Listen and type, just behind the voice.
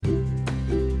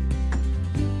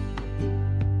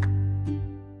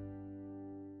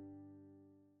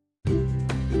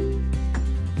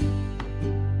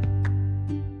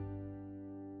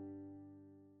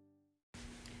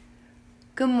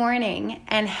Good morning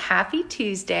and happy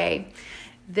Tuesday.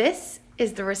 This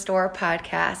is the Restore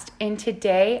Podcast, and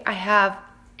today I have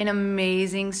an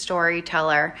amazing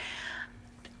storyteller.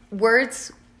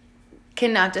 Words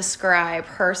cannot describe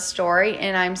her story,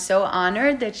 and I'm so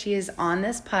honored that she is on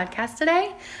this podcast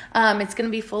today. It's going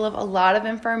to be full of a lot of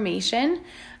information.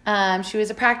 She was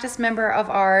a practice member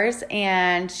of ours,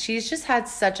 and she's just had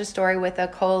such a story with a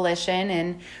coalition,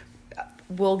 and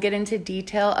we'll get into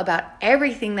detail about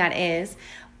everything that is.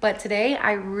 But today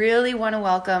I really want to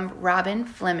welcome Robin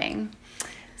Fleming.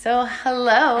 So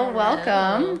hello.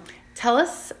 Welcome. Tell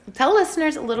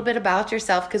listeners a little bit about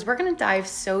yourself, because we're going to dive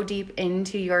so deep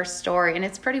into your story, and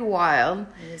it's pretty wild.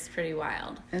 It is pretty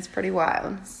wild. It's pretty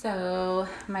wild. So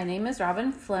my name is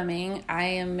Robin Fleming. I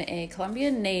am a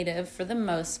Columbia native for the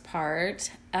most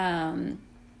part. I'm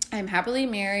happily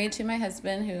married to my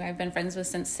husband, who I've been friends with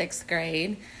since 6th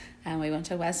grade. We went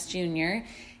to West Junior,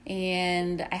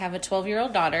 and I have a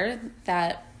 12-year-old daughter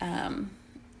that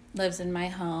lives in my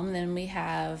home. Then we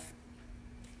have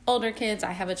older kids.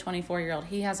 I have a 24-year-old.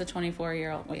 He has a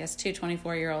 24-year-old. He has two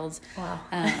 24-year-olds. Wow.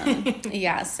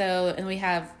 Yeah, so, and we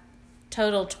have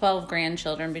total 12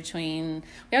 grandchildren between,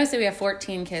 we always say we have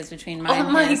 14 kids between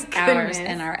ours,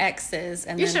 and our exes.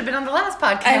 And you should have been on the last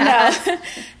podcast. I know.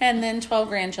 And then 12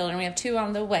 grandchildren. We have 2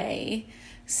 on the way.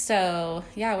 So,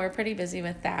 yeah, we're pretty busy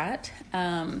with that.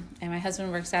 And my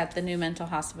husband works at the new mental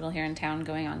hospital here in town,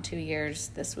 going on 2 years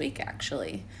this week,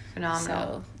 actually.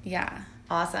 Phenomenal. So, yeah.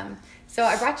 Awesome. So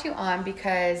I brought you on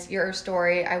because your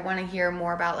story, I want to hear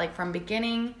more about, like, from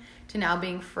beginning to now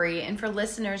being free. And for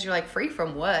listeners, you're like, free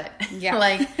from what?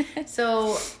 Yeah.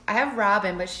 So I have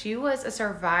Robin, but she was a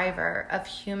survivor of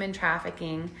human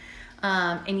trafficking.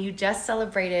 And you just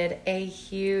celebrated a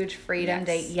huge Freedom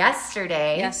Day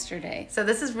yesterday. So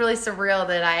this is really surreal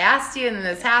that I asked you and then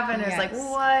this happened. It's like,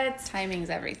 what? Timing's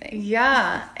everything.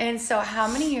 Yeah. And so how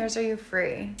many years are you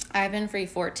free? I've been free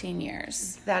 14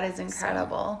 years. That is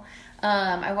incredible.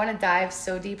 I want to dive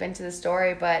so deep into the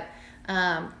story, but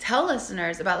tell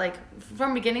listeners about, like,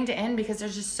 from beginning to end, because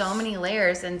there's just so many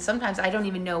layers, and sometimes I don't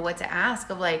even know what to ask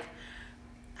of, like,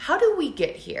 how do we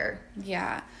get here?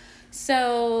 Yeah.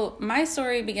 So my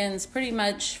story begins pretty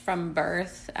much from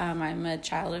birth. I'm a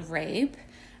child of rape.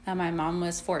 My mom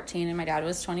was 14 and my dad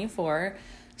was 24.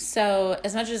 So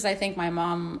as much as I think my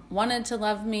mom wanted to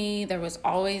love me, there was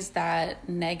always that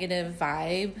negative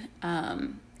vibe.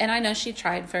 And I know she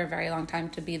tried for a very long time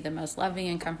to be the most loving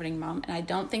and comforting mom. And I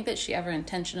don't think that she ever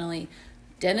intentionally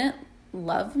didn't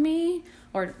love me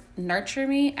or nurture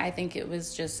me. I think it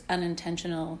was just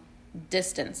unintentional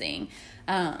distancing.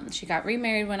 She got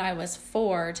remarried when I was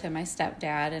 4 to my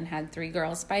stepdad and had 3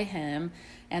 girls by him.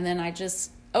 And then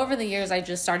over the years, I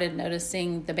just started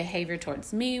noticing the behavior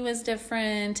towards me was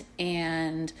different.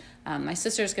 And my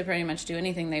sisters could pretty much do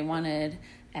anything they wanted,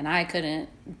 and I couldn't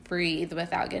breathe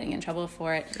without getting in trouble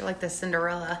for it. You're like the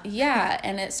Cinderella. Yeah,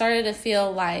 and it started to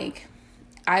feel like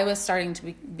I was starting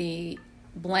to be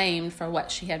blamed for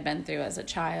what she had been through as a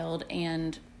child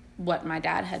and what my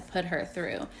dad had put her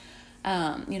through.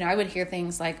 I would hear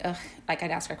things like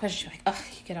I'd ask her a question, she'd be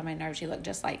like, you get on my nerves, you look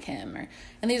just like him.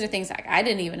 And these are things like I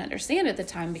didn't even understand at the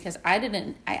time, because I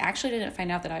actually didn't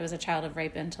find out that I was a child of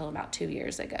rape until about 2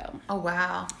 years ago. Oh,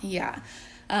 wow. Yeah.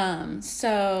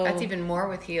 So that's even more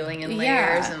with healing and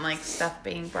layers and, like, stuff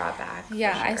being brought back.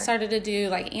 Yeah. Sure. I started to do,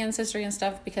 like, ancestry and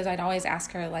stuff, because I'd always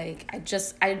ask her, like,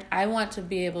 I want to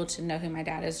be able to know who my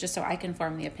dad is, just so I can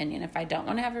form the opinion if I don't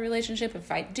want to have a relationship, if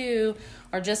I do,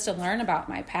 or just to learn about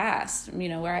my past,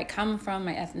 where I come from,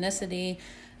 my ethnicity.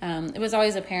 It was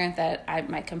always apparent that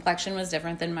my complexion was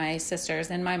different than my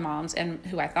sisters and my mom's and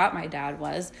who I thought my dad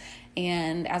was.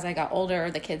 And as I got older,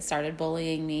 the kids started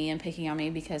bullying me and picking on me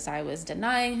because I was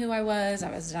denying who I was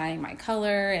denying my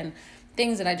color, and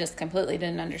things that I just completely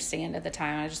didn't understand at the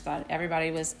time. I just thought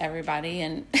everybody was everybody,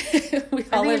 and we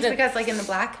all lived it's because, like, in the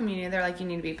black community, they're like, you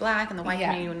need to be black, and the white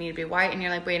community, you need to be white, and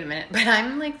you're like, wait a minute, but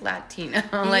I'm, like, Latino,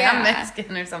 like, I'm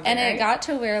Mexican or something. And right? It got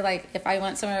to where, like, if I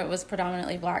went somewhere it was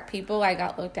predominantly black people, I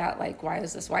got looked at like, why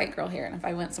is this white girl here? And if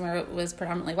I went somewhere it was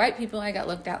predominantly white people, I got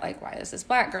looked at like, why is this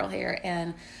black girl here?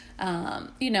 And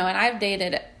and I've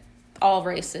dated all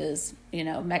races,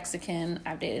 Mexican,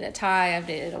 I've dated a Thai, I've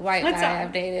dated a white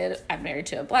guy, I'm married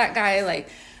to a black guy. Like,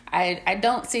 I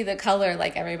don't see the color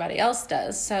like everybody else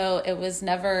does. So it was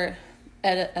never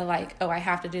like, oh, I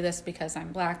have to do this because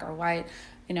I'm black or white.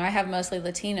 I have mostly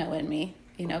Latino in me,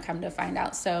 come to find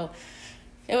out. So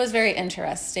it was very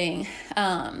interesting.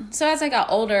 So as I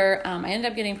got older, I ended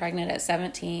up getting pregnant at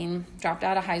 17, dropped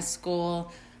out of high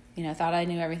school, thought I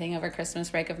knew everything over Christmas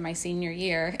break of my senior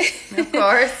year. Of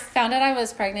course. Found out I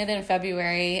was pregnant in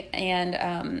February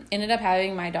and ended up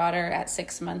having my daughter at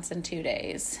 6 months and 2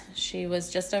 days. She was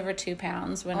just over 2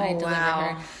 pounds when I delivered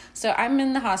her. So I'm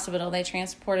in the hospital. They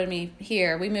transported me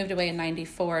here. We moved away in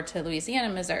 94 to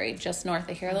Louisiana, Missouri, just north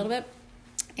of here a little bit.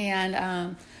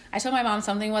 And I told my mom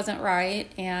something wasn't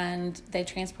right, and they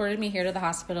transported me here to the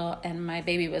hospital, and my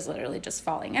baby was literally just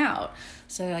falling out.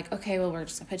 So they're like, okay, well, we're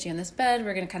just going to put you in this bed.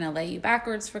 We're going to kind of lay you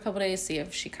backwards for a couple days, see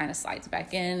if she kind of slides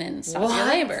back in and stops your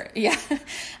labor. Yeah.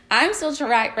 I'm still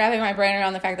wrapping my brain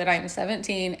around the fact that I'm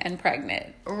 17 and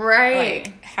pregnant. Right.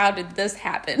 Like, how did this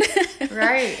happen?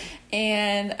 Right.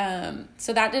 And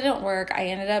so that didn't work. I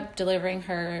ended up delivering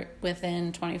her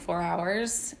within 24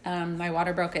 hours. My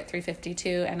water broke at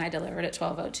 3:52 and I delivered at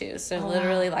 12:02. So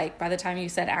literally, like, by the time you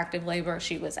said active labor,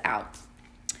 she was out.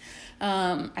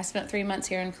 I spent 3 months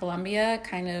here in Columbia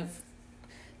kind of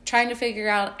trying to figure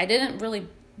out. I didn't really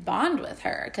bond with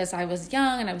her because I was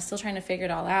young and I was still trying to figure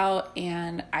it all out,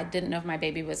 and I didn't know if my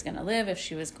baby was going to live, if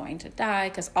she was going to die,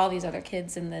 because all these other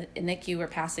kids in the NICU were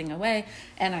passing away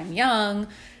and I'm young.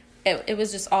 It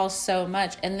was just all so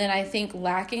much. And then I think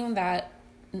lacking that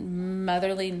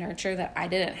motherly nurture that I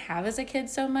didn't have as a kid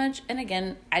so much. And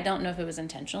again, I don't know if it was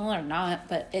intentional or not,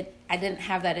 but I didn't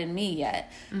have that in me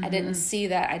yet. I didn't see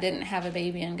that. I didn't have a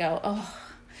baby and go, oh,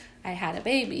 I had a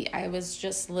baby. I was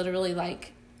just literally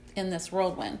like in this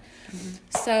whirlwind.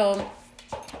 So,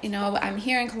 I'm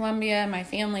here in Columbia. My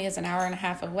family is an hour and a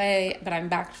half away, but I'm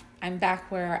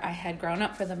back where I had grown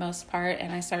up for the most part.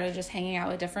 And I started just hanging out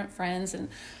with different friends and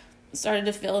started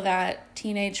to feel that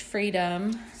teenage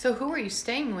freedom. So who were you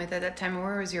staying with at that time?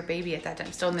 Where was your baby at that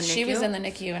time? Still in the NICU? She was in the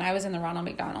NICU, and I was in the Ronald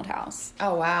McDonald House.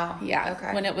 Oh, wow. Yeah.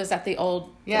 Okay. When it was at the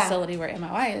old facility where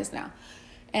MOI is now.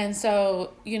 And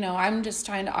so, I'm just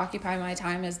trying to occupy my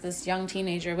time as this young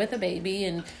teenager with a baby.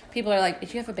 And people are like,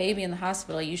 if you have a baby in the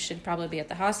hospital, you should probably be at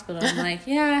the hospital. I'm like,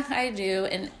 yeah, I do.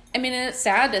 And I mean, and it's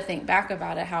sad to think back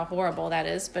about it, how horrible that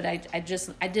is. But I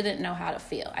didn't know how to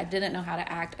feel. I didn't know how to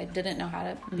act. I didn't know how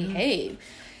to behave.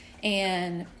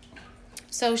 And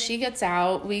so she gets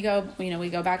out. We go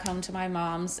back home to my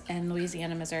mom's in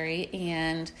Louisiana, Missouri.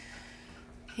 And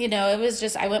it was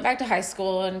just, I went back to high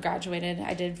school and graduated.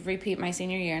 I did repeat my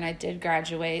senior year, and I did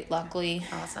graduate, luckily.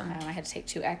 Awesome. I had to take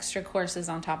 2 extra courses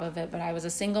on top of it, but I was a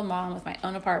single mom with my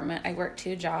own apartment. I worked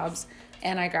 2 jobs,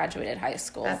 and I graduated high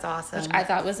school. That's awesome. Which I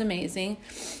thought was amazing.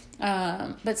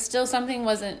 But still, something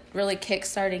wasn't really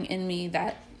kickstarting in me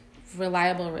that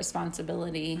reliable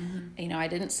responsibility. I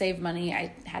didn't save money.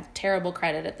 I had terrible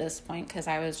credit at this point because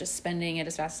I was just spending it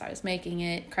as fast as I was making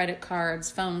it. Credit cards,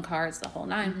 phone cards, the whole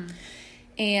nine.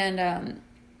 And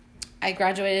I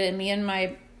graduated, and me and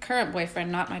my current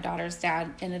boyfriend, not my daughter's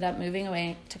dad, ended up moving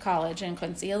away to college in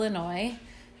Quincy, Illinois.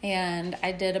 And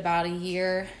I did about a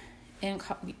year and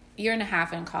a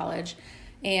half in college.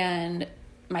 And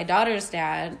my daughter's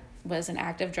dad was an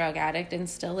active drug addict and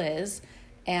still is.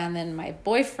 And then my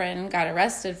boyfriend got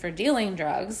arrested for dealing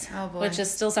drugs, which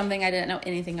is still something I didn't know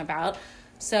anything about.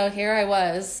 So here I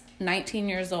was, 19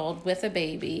 years old, with a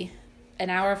baby,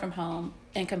 an hour from home,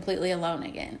 and completely alone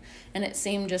again. And it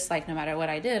seemed just like no matter what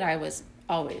I did, I was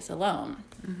always alone.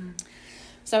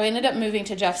 So I ended up moving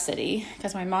to Jeff City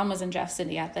because my mom was in Jeff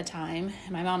City at the time.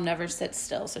 And my mom never sits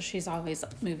still, so she's always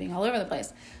moving all over the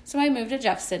place. So I moved to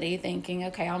Jeff City thinking,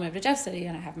 okay, I'll move to Jeff City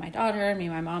and I have my daughter, and me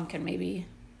and my mom can maybe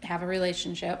have a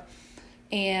relationship.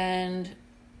 And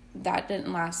that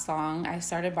didn't last long. I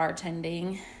started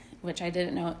bartending, which I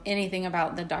didn't know anything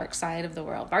about the dark side of the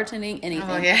world. Bartending, anything.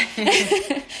 Oh,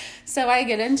 yeah. So I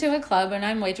get into a club and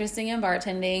I'm waitressing and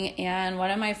bartending, and one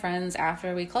of my friends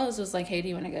after we closed was like, hey, do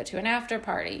you want to go to an after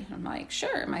party? I'm like,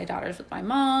 sure. My daughter's with my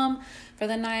mom for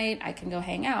the night. I can go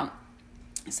hang out.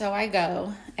 So I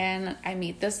go and I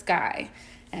meet this guy,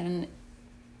 and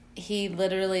he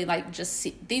literally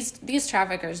these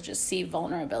traffickers just see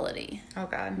vulnerability. Oh,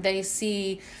 God. They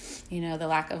see, the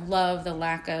lack of love, the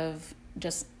lack of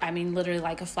literally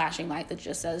like a flashing light that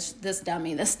just says, this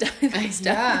dummy, this dummy, this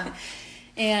dummy.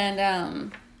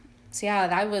 And, so yeah,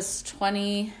 I was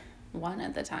 21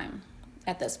 at the time,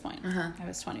 at this point. I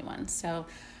was 21. So,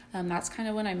 that's kind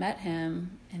of when I met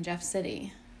him in Jeff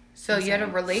City. So you had a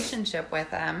relationship with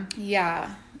him.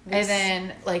 Yeah. And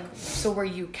then, so were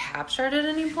you captured at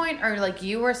any point? Or,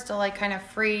 you were still, kind of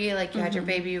free? Like, you had your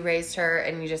baby, you raised her,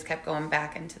 and you just kept going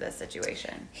back into this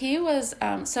situation? He was,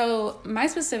 so my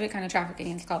specific kind of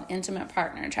trafficking is called intimate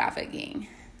partner trafficking.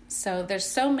 So there's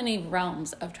so many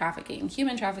realms of trafficking.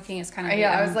 Human trafficking is kind of the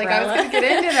I was umbrella. going to get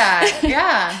into that.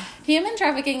 Yeah. Human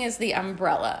trafficking is the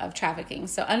umbrella of trafficking.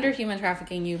 So under human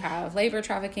trafficking, you have labor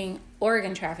trafficking,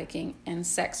 organ trafficking, and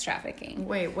sex trafficking.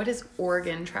 Wait, what is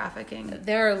organ trafficking?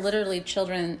 There are literally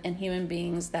children and human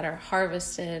beings that are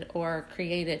harvested or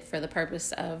created for the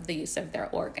purpose of the use of their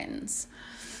organs.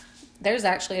 There's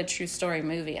actually a true story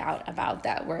movie out about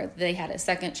that where they had a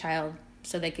second child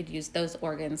so they could use those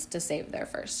organs to save their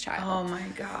first child. Oh my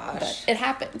gosh. But it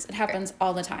happens. It happens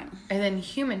all the time. And then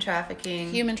human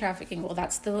trafficking. Human trafficking, well,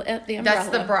 that's the umbrella. That's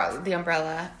the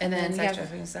umbrella. And then sex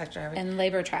trafficking. And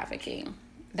labor trafficking.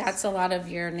 That's a lot of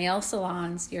your nail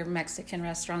salons, your Mexican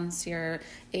restaurants, your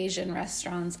Asian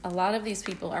restaurants. A lot of these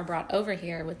people are brought over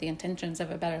here with the intentions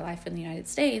of a better life in the United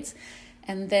States.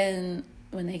 And then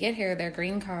when they get here, their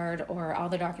green card or all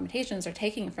their documentations are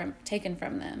taken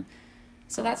from them.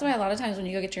 So that's why a lot of times when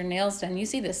you go get your nails done, you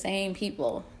see the same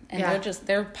people. And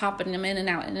they're popping them in and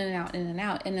out, in and out, in and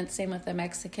out. And it's the same with the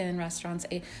Mexican restaurants.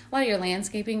 A lot of your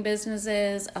landscaping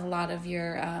businesses, a lot of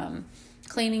your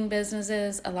cleaning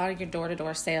businesses, a lot of your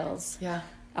door-to-door sales. Yeah.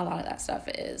 A lot of that stuff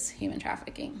is human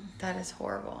trafficking. That is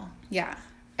horrible. Yeah.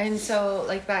 And so,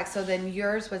 so then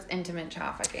yours was intimate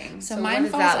trafficking. So mine what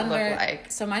does falls that under, look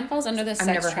like? So mine falls under the sex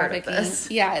never trafficking. heard of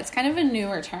this. Yeah, it's kind of a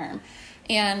newer term.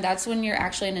 And that's when you're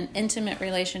actually in an intimate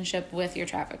relationship with your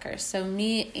trafficker. So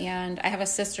I have a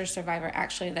sister survivor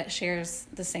actually that shares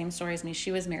the same story as me.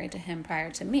 She was married to him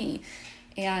prior to me.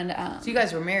 And so you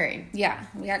guys were married? Yeah,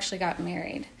 we actually got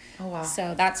married. Oh, wow.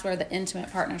 So that's where the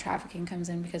intimate partner trafficking comes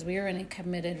in because we were in a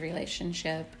committed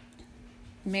relationship,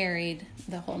 married,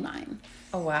 the whole nine.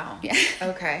 Oh, wow. Yeah.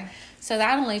 Okay. So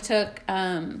that only took,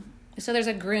 so there's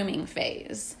a grooming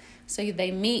phase. So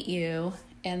they meet you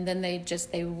and then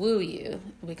they woo you.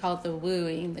 We call it the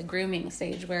wooing, the grooming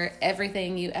stage where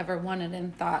everything you ever wanted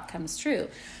and thought comes true.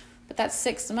 But that's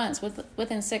 6 months.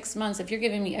 Within 6 months, if you're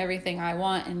giving me everything I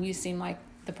want and you seem like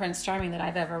the Prince Charming that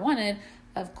I've ever wanted,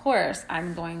 of course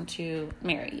I'm going to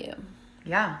marry you.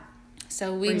 Yeah.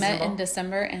 So we met in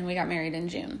December and we got married in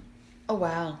June. Oh,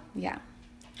 wow. Yeah.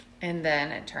 And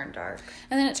then it turned dark.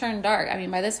 And then it turned dark. I mean,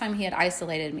 by this time he had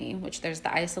isolated me, which there's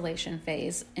the isolation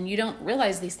phase. And you don't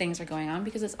realize these things are going on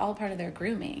because it's all part of their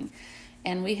grooming.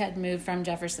 And we had moved from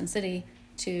Jefferson City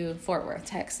to Fort Worth,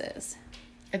 Texas.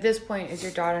 At this point, is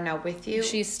your daughter now with you?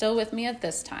 She's still with me at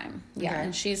this time. Yeah, Okay.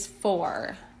 and she's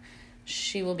 4.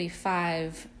 She will be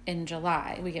 5 in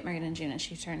July. We get married in June, and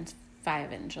she turns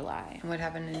 5 in July. And what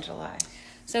happened in July?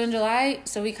 So in July,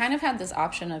 we kind of had this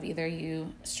option of either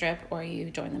you strip or you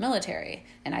join the military.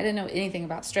 And I didn't know anything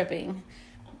about stripping.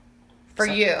 For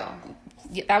you?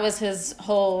 That was his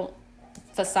whole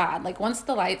facade. Like, once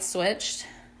the lights switched,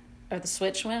 or the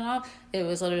switch went off, it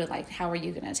was literally like, how are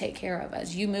you going to take care of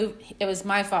us? It was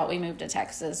my fault we moved to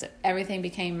Texas. Everything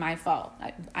became my fault.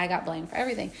 I got blamed for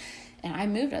everything. And I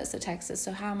moved us to Texas,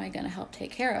 so how am I going to help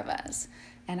take care of us?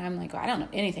 And I'm like, well, I don't know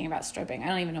anything about stripping. I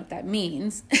don't even know what that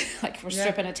means. Like, we're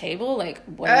stripping a table? Like,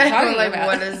 what are you talking about?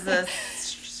 What is this?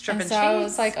 Stripping so I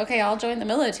was like, okay, I'll join the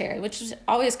military, which has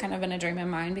always kind of been a dream of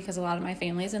mine because a lot of my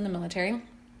family's in the military.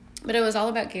 But it was all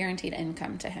about guaranteed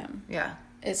income to him. Yeah.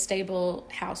 A stable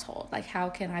household. Like, how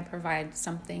can I provide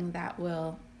something that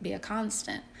will be a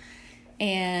constant?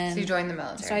 And so you joined the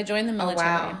military. So I joined the military.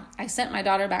 Oh, wow. I sent my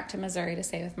daughter back to Missouri to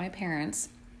stay with my parents,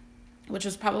 which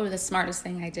was probably the smartest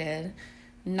thing I did,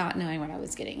 not knowing what I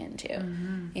was getting into.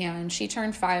 Mm-hmm. And she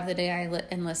turned 5 the day I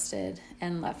enlisted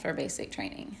and left for basic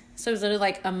training. So it was literally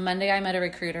like a Monday I met a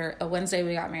recruiter, a Wednesday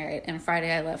we got married, and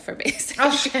Friday I left for basic. Oh,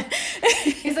 shit.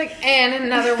 He's like, and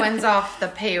another one's off the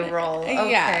payroll. Okay.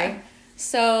 Yeah.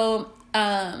 So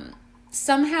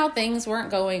somehow things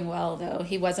weren't going well, though.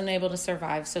 He wasn't able to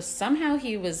survive. So somehow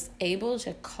he was able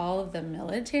to call the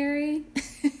military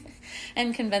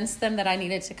and convince them that I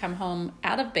needed to come home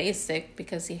out of basic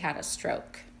because he had a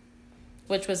stroke,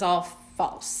 which was all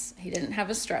false. He didn't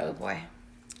have a stroke. Oh, boy.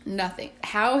 Nothing.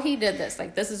 How he did this,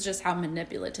 like, this is just how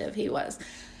manipulative he was.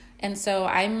 And so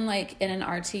I'm like in an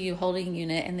RTU holding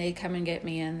unit and they come and get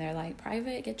me and they're like,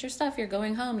 Private, get your stuff. You're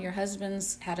going home. Your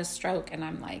husband's had a stroke. And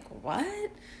I'm like, what?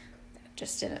 That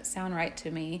just didn't sound right to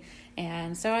me.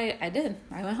 And so I did.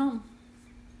 I went home.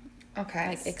 Okay.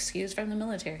 Like, excused from the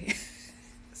military.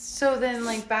 So then,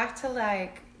 like, back to,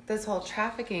 like, this whole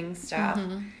trafficking stuff.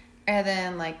 Mm-hmm. And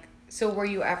then, like, so were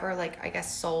you ever, like, I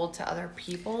guess, sold to other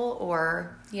people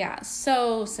or? Yeah.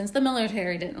 So since the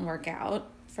military didn't work out,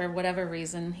 for whatever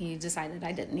reason, he decided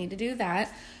I didn't need to do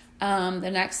that. The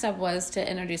next step was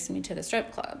to introduce me to the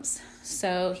strip clubs.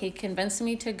 So he convinced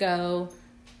me to go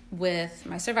with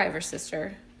my survivor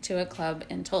sister to a club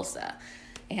in Tulsa.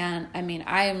 And, I mean,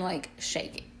 I am, like,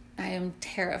 shaking. I am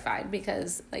terrified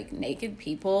because like naked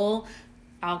people,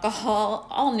 alcohol,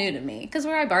 all new to me. Because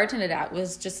where I bartended at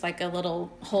was just like a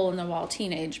little hole in the wall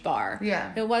teenage bar.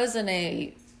 Yeah. It wasn't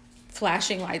a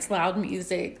flashing lights, loud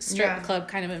music, strip club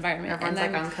kind of environment. Everyone's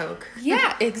like on coke.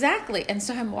 Yeah, exactly. And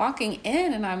so I'm walking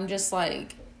in and I'm just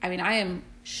like, I mean, I am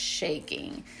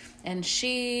shaking. And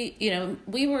she, you know,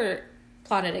 we were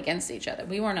plotted against each other.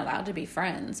 We weren't allowed to be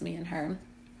friends, me and her,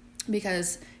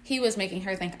 because he was making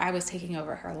her think I was taking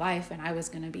over her life and I was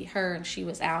going to be her and she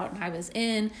was out and I was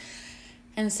in.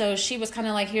 And so she was kind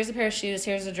of like, here's a pair of shoes,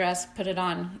 here's a dress, put it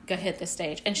on, go hit the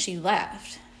stage. And she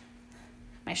left.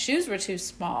 My shoes were too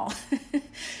small.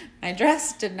 My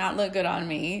dress did not look good on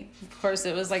me. Of course,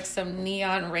 it was like some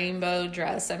neon rainbow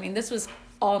dress. I mean, this was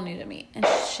all new to me. And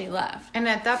she left. And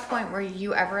at that point, were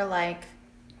you ever like,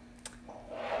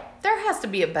 there has to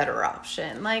be a better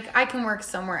option? Like, I can work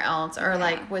somewhere else. Or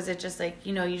like, was it just like,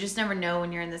 you know, you just never know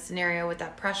when you're in the scenario with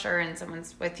that pressure and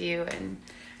someone's with you and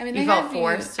I mean, you felt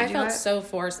forced to do it? I felt so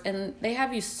forced. And they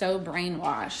have you so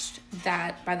brainwashed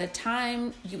that by the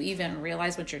time you even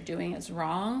realize what you're doing is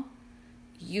wrong,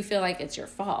 you feel like it's your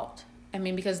fault. I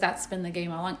mean, because that's been the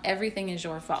game all along. Everything is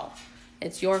your fault.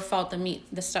 It's your fault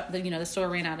the store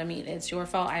ran out of meat. It's your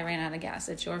fault I ran out of gas.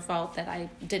 It's your fault that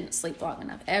I didn't sleep long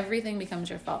enough. Everything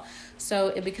becomes your fault. So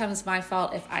it becomes my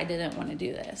fault if I didn't want to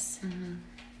do this. Mm-hmm.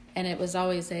 And it was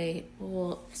always so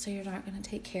you're not going to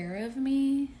take care of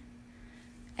me?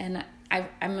 And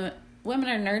women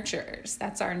are nurturers.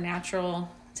 That's our natural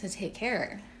to take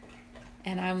care.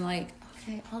 And I'm like,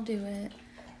 okay, I'll do it.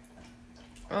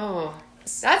 Oh,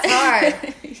 that's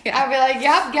hard. Yeah. I'd be like,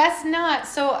 yep, guess not.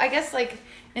 So I guess like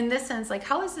in this sense, like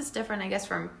how is this different, I guess,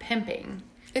 from pimping?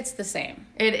 It's the same.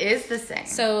 It is the same.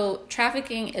 So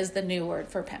trafficking is the new word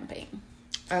for pimping.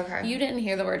 Okay. You didn't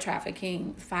hear the word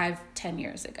trafficking 5-10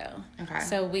 years ago. Okay.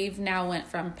 So we've now went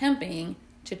from pimping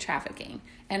to trafficking.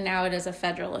 And now it is a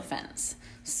federal offense.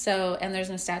 So, and there's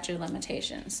no statute of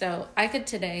limitation. So I could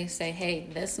today say, hey,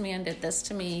 this man did this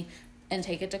to me and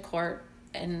take it to court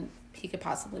and he could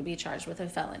possibly be charged with a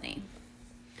felony.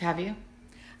 Have you?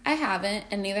 I haven't,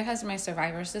 and neither has my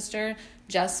survivor sister,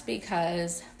 just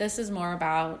because this is more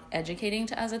about educating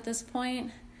to us at this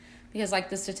point. Because like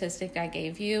the statistic I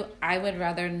gave you, I would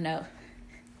rather know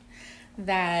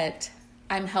that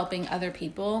I'm helping other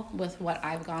people with what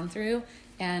I've gone through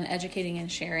and educating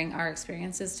and sharing our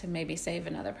experiences to maybe save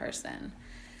another person.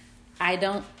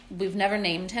 We've never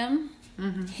named him.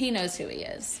 Mm-hmm. He knows who he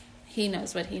is. He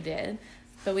knows what he did,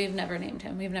 but we've never named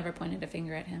him. We've never pointed a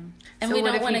finger at him. And so we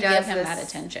don't want to give him that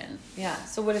attention. Yeah.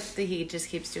 So what if he just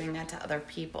keeps doing that to other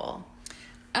people?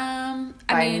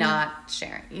 By not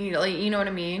sharing. You know what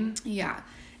I mean? Yeah.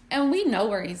 And we know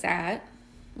where he's at.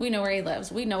 We know where he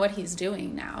lives. We know what he's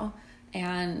doing now.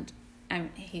 And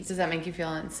does that make you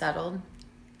feel unsettled?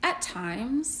 At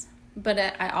times, but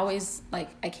I always, I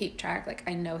keep track,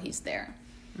 I know he's there.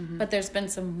 Mm-hmm. But there's been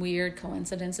some weird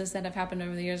coincidences that have happened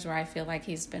over the years where I feel like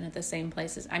he's been at the same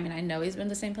places. I mean, I know he's been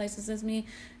the same places as me,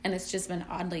 and it's just been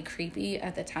oddly creepy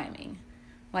at the timing.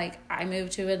 Like, I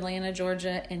moved to Atlanta,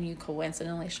 Georgia, and you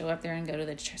coincidentally show up there and go to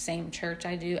the same church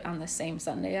I do on the same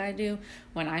Sunday I do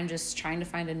when I'm just trying to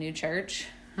find a new church.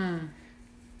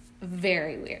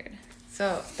 Very weird.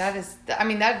 So that's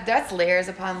layers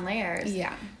upon layers.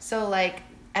 Yeah. So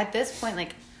at this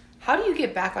point, how do you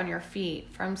get back on your feet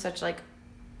from such I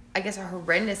guess a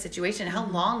horrendous situation? How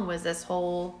long was this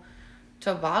whole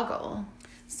toboggle?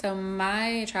 So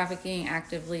my trafficking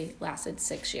actively lasted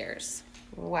 6 years.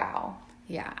 Wow.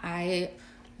 Yeah. I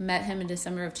met him in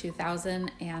December of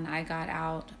 2000 and I got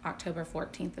out October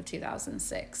 14th of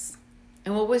 2006.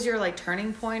 And what was your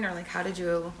turning point, or how did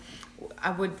you,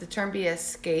 would the term be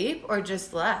escape or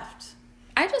just left?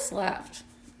 I just left.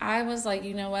 I was like,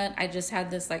 you know what? I just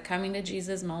had this coming to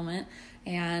Jesus moment,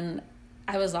 and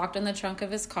I was locked in the trunk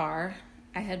of his car.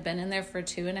 I had been in there for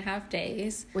 2.5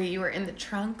 days. Wait, you were in the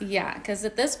trunk? Yeah, because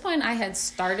at this point I had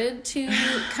started to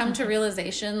come to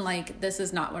realization, this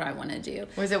is not what I want to do.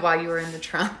 Was it while you were in the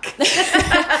trunk?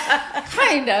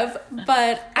 Kind of,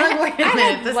 but wait a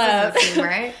minute, this doesn't seem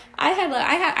right.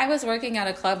 I was working at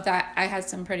a club that I had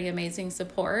some pretty amazing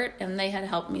support, and they had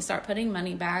helped me start putting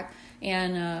money back.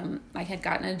 And I had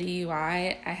gotten a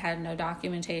DUI. I had no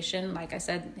documentation. Like I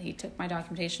said, he took my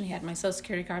documentation. He had my social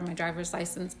security card, my driver's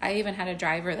license. I even had a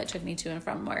driver that took me to and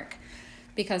from work,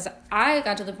 because I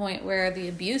got to the point where the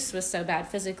abuse was so bad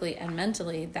physically and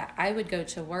mentally that I would go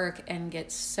to work and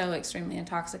get so extremely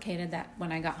intoxicated that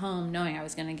when I got home, knowing I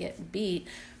was going to get beat,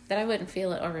 that I wouldn't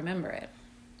feel it or remember it.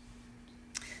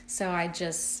 So I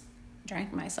just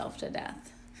drank myself to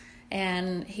death.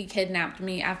 And he kidnapped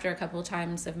me after a couple of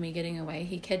times of me getting away.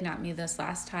 He kidnapped me this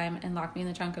last time and locked me in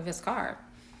the trunk of his car.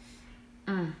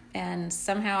 And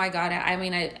somehow I got it. I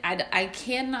mean, I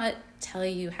cannot tell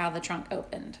you how the trunk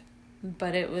opened,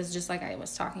 but it was just like I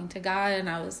was talking to God, and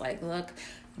I was like, look,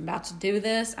 I'm about to do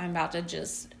this. I'm about to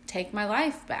just take my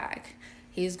life back.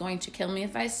 He's going to kill me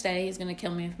if I stay. He's going to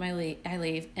kill me if I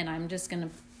leave. And I'm just going to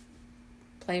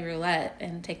play roulette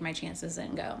and take my chances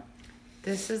and go.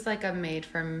 This is like a made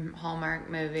from Hallmark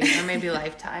movie or maybe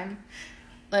Lifetime.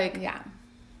 Like, yeah.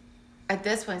 At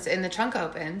this point, and the trunk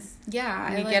opens. Yeah.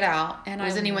 And you get out. And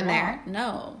was anyone there?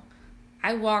 No.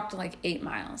 I walked like 8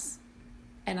 miles.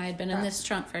 And I had been in this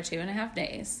trunk for 2.5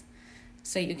 days.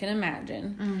 So you can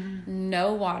imagine.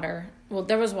 No water. Well,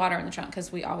 there was water in the trunk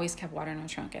because we always kept water in our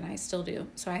trunk, and I still do.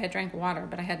 So I had drank water,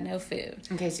 but I had no food.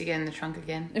 In case you get in the trunk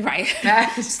again. Right.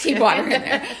 Just keep water in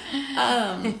there.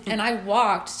 And I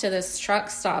walked to this truck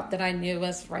stop that I knew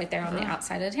was right there on the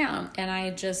outside of town. And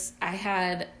I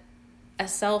had a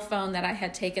cell phone that I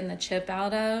had taken the chip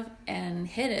out of and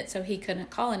hid it so he couldn't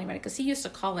call anybody. Because he used to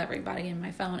call everybody in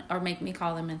my phone or make me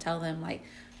call them and tell them, like,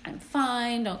 I'm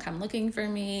fine, don't come looking for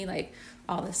me, like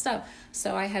all this stuff.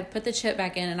 So I had put the chip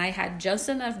back in, and I had just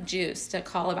enough juice to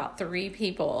call about 3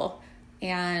 people.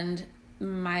 And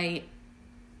my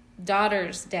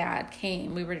daughter's dad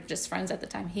came. We were just friends at the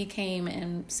time. He came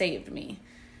and saved me.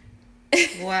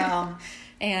 Wow.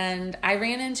 And I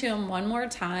ran into him one more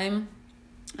time.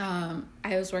 I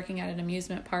was working at an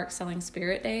amusement park selling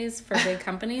spirit days for big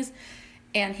companies,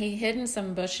 and he hid in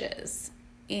some bushes.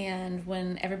 And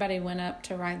when everybody went up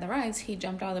to ride the rides, he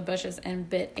jumped out of the bushes and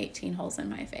bit 18 holes in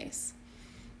my face.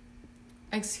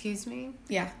 Excuse me?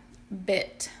 Yeah.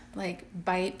 Bit. Like,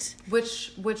 bite.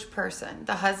 Which person?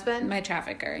 The husband? My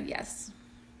trafficker, yes.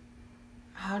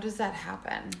 How does that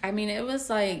happen? I mean, it was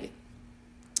like,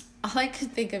 all I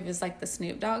could think of is like the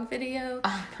Snoop Dogg video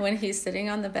when he's sitting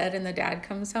on the bed and the dad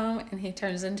comes home and he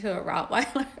turns into a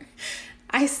Rottweiler.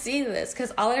 I see this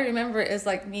because all I remember is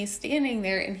like me standing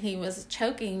there and he was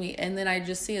choking me, and then I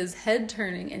just see his head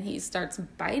turning and he starts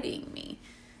biting me.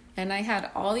 And I had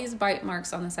all these bite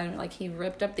marks on the side of me, like he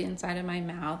ripped up the inside of my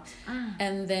mouth.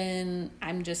 And then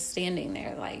I'm just standing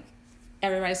there, like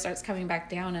everybody starts coming back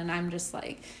down, and I'm just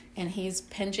like, and he's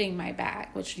pinching my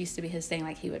back, which used to be his thing.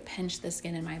 Like he would pinch the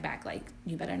skin in my back, like,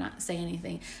 you better not say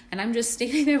anything. And I'm just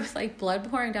standing there with like blood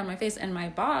pouring down my face, and my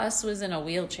boss was in a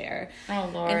wheelchair.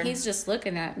 Oh, Lord. And he's just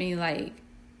looking at me like,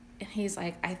 and he's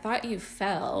like, I thought you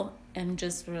fell and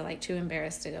just were like too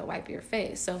embarrassed to go wipe your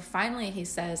face. So finally he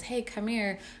says, hey, come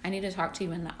here. I need to talk to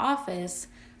you in the office.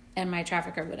 And my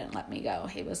trafficker wouldn't let me go.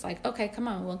 He was like, okay, come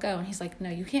on, we'll go. And he's like, no,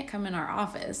 you can't come in our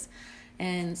office.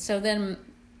 And so then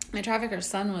my trafficker's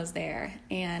son was there,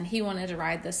 and he wanted to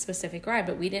ride this specific ride,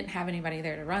 but we didn't have anybody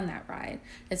there to run that ride.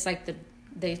 It's like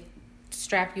they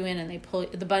strap you in and they pull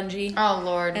the bungee. Oh,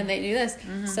 Lord. And they do this.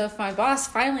 So if my boss,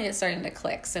 finally it's starting to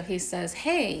click. So he says,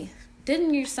 hey,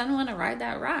 didn't your son want to ride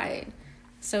that ride?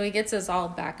 So he gets us all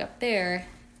back up there,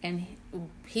 and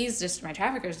my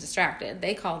trafficker's distracted.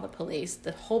 They call the police.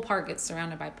 The whole park gets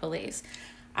surrounded by police.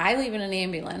 I leave in an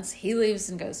ambulance. He leaves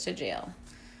and goes to jail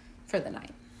for the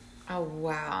night. Oh,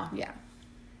 wow. Yeah.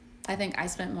 I think I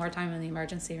spent more time in the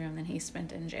emergency room than he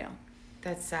spent in jail.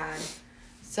 That's sad.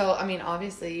 So, I mean,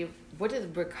 obviously, what does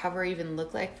recovery even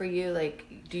look like for you?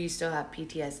 Like, do you still have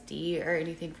PTSD or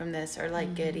anything from this? Or,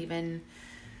 like, get even,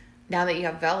 now that you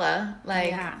have Vella,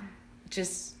 like,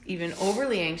 just even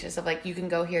overly anxious of, like, you can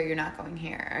go here, you're not going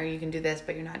here. Or you can do this,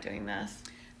 but you're not doing this.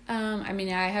 I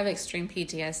mean, I have extreme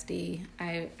PTSD.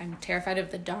 I'm terrified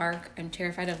of the dark. I'm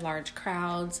terrified of large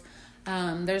crowds.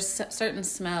 There's certain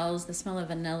smells, the smell of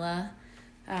vanilla.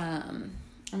 I'm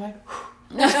like,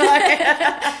 blow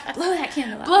that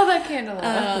candle up. Blow that candle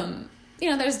up. You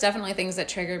know, there's definitely things that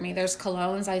trigger me. There's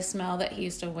colognes I smell that he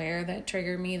used to wear that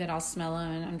trigger me, that I'll smell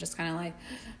them and I'm just kind of like,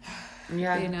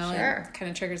 yeah, you know, sure. It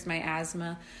kind of triggers my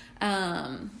asthma.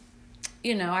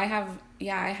 You know, I have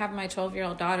my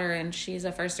 12-year-old daughter, and she's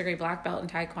a first-degree black belt in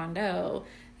Taekwondo,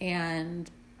 and,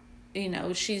 you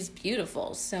know, she's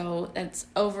beautiful. So that's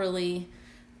overly,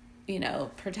 you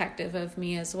know, protective of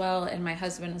me as well, and my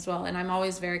husband as well. And I'm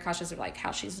always very cautious of, like,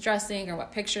 how she's dressing or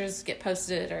what pictures get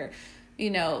posted or, you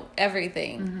know,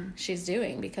 everything she's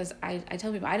doing, because I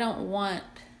tell people I don't want,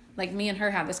 like, me and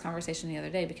her had this conversation the other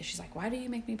day because she's like, why do you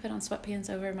make me put on sweatpants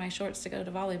over my shorts to go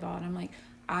to volleyball? And I'm like,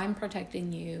 I'm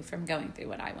protecting you from going through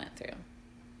what I went through.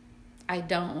 I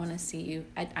don't want to see you.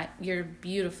 You're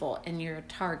beautiful and you're a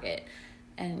target,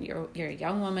 and you're a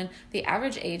young woman. The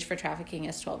average age for trafficking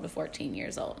is 12 to 14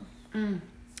 years old.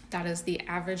 That is the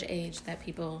average age that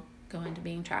people go into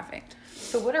being trafficked.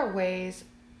 So what are ways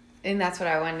And that's what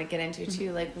I wanted to get into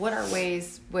too. Like, what are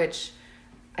ways which,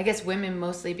 I guess, women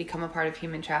mostly become a part of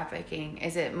human trafficking?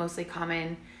 Is it mostly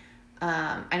common?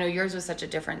 I know yours was such a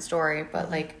different story, but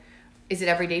like, is it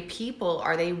everyday people?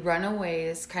 Are they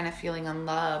runaways kind of feeling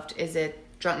unloved? Is it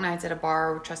drunk nights at a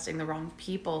bar trusting the wrong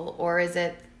people? Or is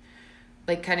it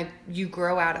like kind of you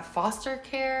grow out of foster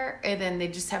care and then they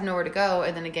just have nowhere to go,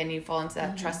 and then again you fall into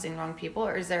that trusting the wrong people?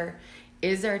 Or is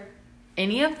there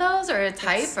any of those, or a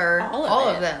type, It's or all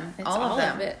of them? It's all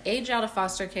of it. Age out of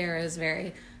foster care is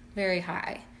very, very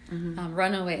high.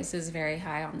 Runaways is very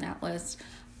high on that list.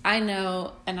 I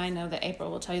know that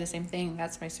April will tell you the same thing.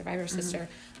 That's my survivor sister.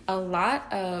 A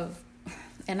lot of,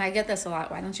 and I get this a lot,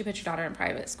 why don't you put your daughter in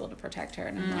private school to protect her?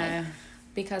 And I'm like,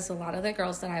 because a lot of the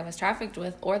girls that I was trafficked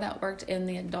with or that worked in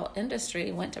the adult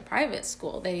industry went to private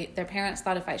school. Their parents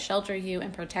thought, if I shelter you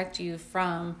and protect you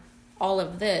from all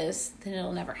of this, then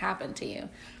it'll never happen to you.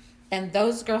 And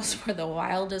those girls were the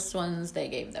wildest ones. They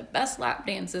gave the best lap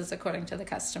dances, according to the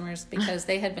customers, because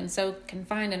they had been so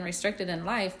confined and restricted in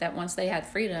life that once they had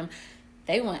freedom,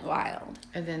 they went wild.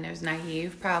 And then there's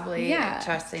naive, probably. Yeah.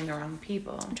 Trusting the wrong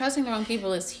people. Trusting the wrong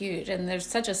people is huge. And there's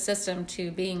such a system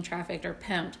to being trafficked or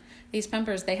pimped. These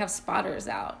pimpers, they have spotters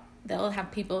out. They'll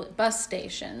have people at bus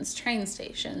stations, train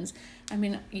stations. I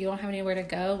mean, you don't have anywhere to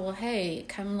go? Well, hey,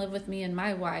 come live with me and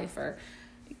my wife. Or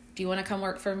do you want to come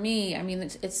work for me? I mean,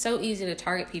 it's so easy to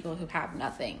target people who have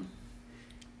nothing.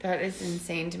 That is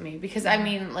insane to me. Because, I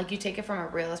mean, like, you take it from a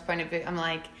realist point of view. I'm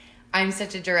like, I'm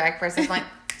such a direct person. I'm like,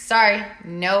 sorry,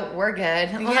 no, we're good.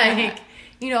 Yeah. Like,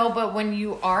 you know, but when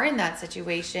you are in that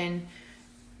situation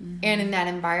and in that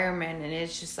environment, and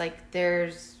it's just like,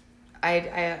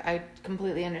 I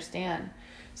completely understand.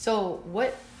 So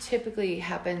what typically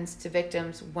happens to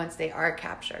victims once they are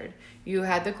captured? You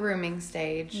had the grooming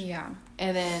stage. Yeah.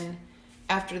 And then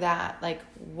after that, like,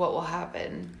 what will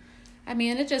happen? I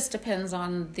mean, it just depends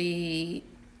on the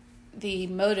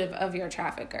motive of your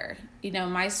trafficker. You know,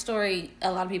 my story,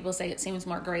 a lot of people say it seems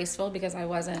more graceful because I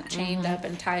wasn't chained up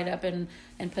and tied up and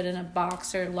put in a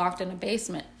box or locked in a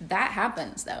basement. That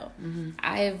happens, though.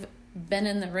 I've been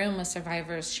in the room with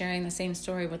survivors sharing the same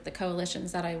story with the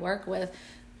coalitions that I work with,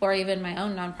 or even my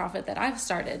own nonprofit that I've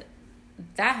started.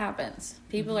 That happens.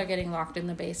 People are getting locked in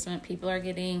the basement. People are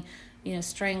getting,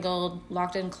 strangled,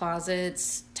 locked in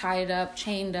closets, tied up,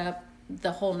 chained up,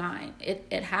 the whole nine.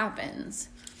 It happens.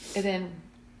 And then,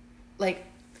 like,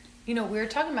 we were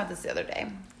talking about this the other day,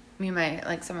 me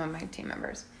and some of my team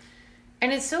members.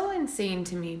 And it's so insane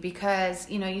to me because,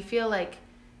 you feel like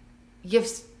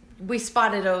we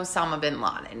spotted Osama bin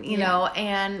Laden, you know,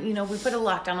 and, we put a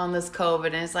lockdown on this COVID,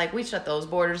 and it's like, we shut those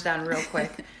borders down real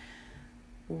quick.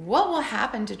 What will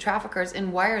happen to traffickers,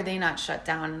 and why are they not shut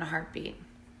down in a heartbeat?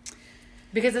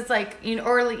 Because it's like,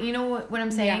 what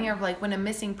I'm saying? Yeah. Or like when a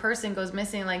missing person goes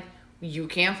missing, like, you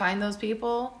can't find those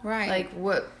people. Right. Like,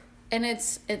 what? And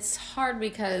it's hard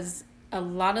because a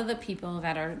lot of the people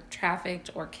that are trafficked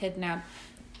or kidnapped,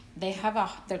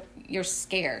 you're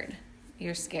scared.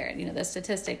 You're scared. The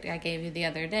statistic I gave you the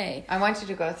other day. I want you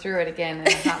to go through it again in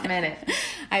a hot minute.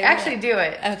 Actually do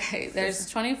it. Okay. There's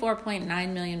 24.9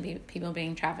 million people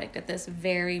being trafficked at this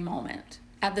very moment.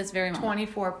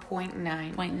 24.9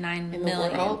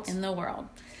 million in the world.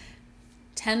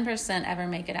 10% ever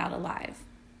make it out alive.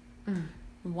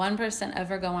 1%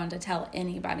 ever go on to tell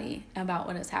anybody about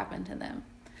what has happened to them.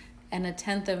 And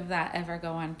 1/10 of that ever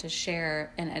go on to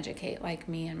share and educate, like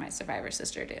me and my survivor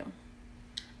sister do.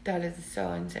 That is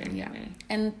so insane to me.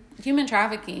 And human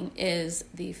trafficking is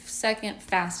the second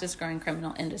fastest growing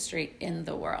criminal industry in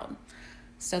the world.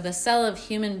 So the sale of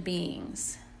human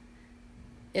beings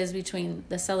is between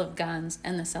the sale of guns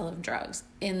and the sale of drugs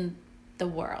in the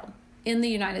world, in the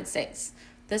United States.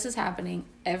 This is happening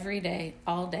every day,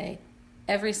 all day,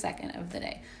 every second of the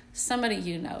day. Somebody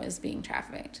is being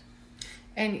trafficked.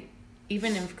 And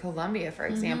even in Colombia, for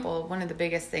example, one of the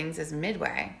biggest things is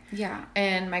Midway. Yeah.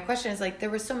 And my question is, like, there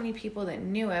were so many people that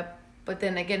knew it, but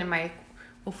then again,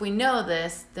 if we know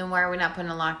this, then why are we not putting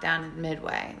a lockdown at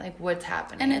Midway? Like, what's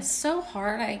happening? And it's so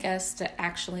hard, I guess, to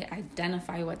actually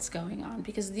identify what's going on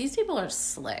because these people are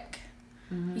slick.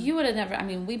 You would have never,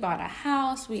 we bought a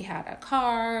house, we had a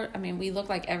car, we look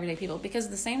like everyday people because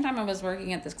the same time I was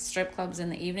working at the strip clubs in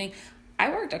the evening, I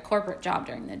worked a corporate job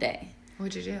during the day.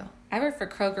 What'd you do? I worked for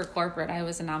Kroger Corporate. I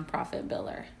was a nonprofit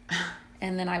biller.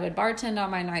 And then I would bartend on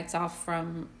my nights off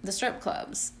from the strip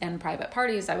clubs and private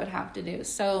parties I would have to do.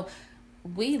 So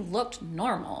we looked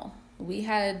normal. We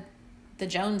had the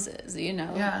Joneses,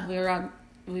 Yeah.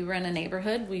 We were in a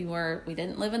neighborhood. We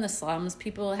didn't live in the slums.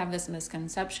 People have this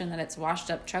misconception that it's washed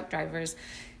up truck drivers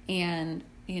and,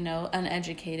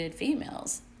 uneducated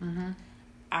females.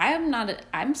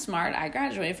 I'm smart. I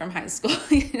graduated from high school.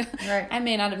 You know? Right. I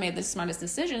may not have made the smartest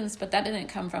decisions, but that didn't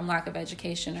come from lack of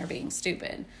education or being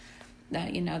stupid.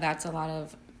 That's a lot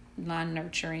of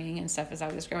non-nurturing and stuff as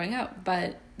I was growing up.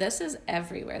 But this is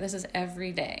everywhere. This is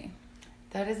every day.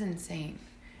 That is insane.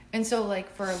 And so,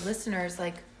 like, for our listeners,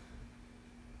 like,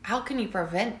 how can you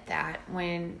prevent that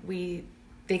when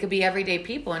they could be everyday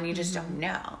people and you just don't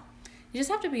know? You just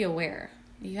have to be aware.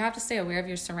 You have to stay aware of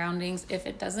your surroundings. If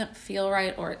it doesn't feel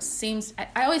right or it seems,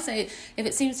 I always say, if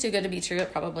it seems too good to be true,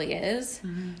 it probably is.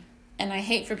 Mm-hmm. And I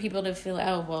hate for people to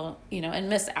feel, and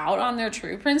miss out on their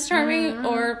true Prince Charming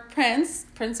or prince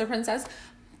or princess.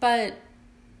 But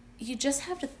you just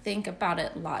have to think about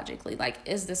it logically. Like,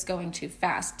 is this going too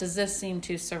fast? Does this seem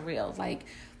too surreal? Like,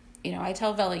 I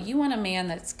tell Vela, you want a man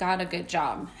that's got a good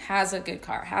job, has a good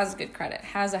car, has good credit,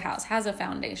 has a house, has a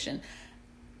foundation.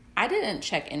 I didn't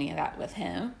check any of that with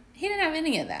him. He didn't have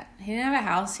any of that. He didn't have a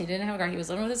house. He didn't have a car. He was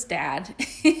living with his dad.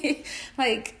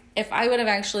 Like, if I would have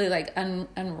actually, like,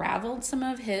 unraveled some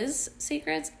of his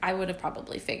secrets, I would have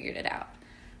probably figured it out.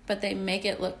 But they make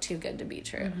it look too good to be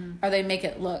true. Mm-hmm. Or they make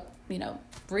it look,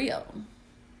 real.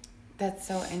 That's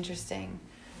so interesting.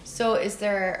 So is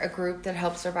there a group that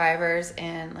helps survivors,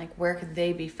 and, like, where could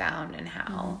they be found and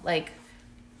how? Mm-hmm.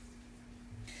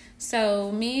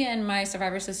 So me and my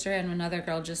survivor sister and another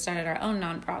girl just started our own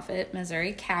nonprofit,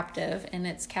 Missouri Captive, and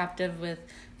it's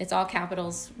all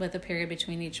capitals with a period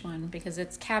between each one, because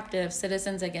it's Captive,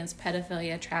 Citizens Against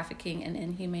Pedophilia, Trafficking, and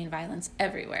Inhumane Violence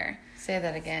Everywhere. Say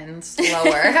that again,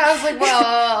 slower. I was like,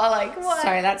 whoa, like, what?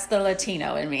 Sorry, that's the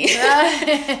Latino in me.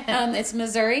 It's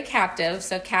Missouri Captive.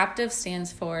 So Captive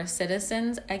stands for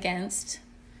Citizens Against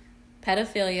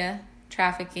Pedophilia,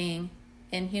 Trafficking,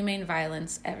 Inhumane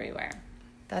Violence Everywhere.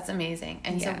 That's amazing.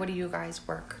 And so what do you guys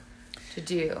work to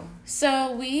do?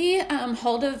 So we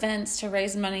hold events to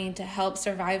raise money to help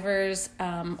survivors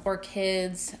or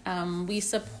kids. We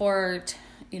support,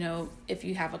 if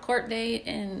you have a court date,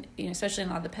 and, especially in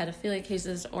a lot of the pedophilia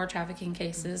cases or trafficking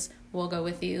cases, we'll go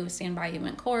with you, stand by you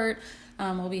in court.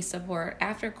 We'll be support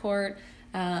after court.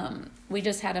 We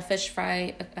just had a fish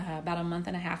fry about a month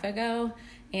and a half ago.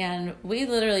 And we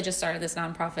literally just started this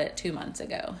nonprofit 2 months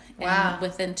ago. Wow. And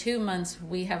within 2 months,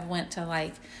 we have went to,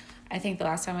 I think the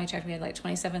last time I checked, we had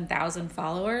 27,000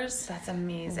 followers. That's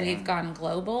amazing. We've gone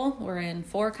global. We're in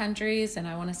 4 countries, and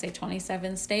I want to say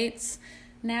 27 states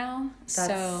now. That's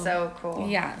so cool.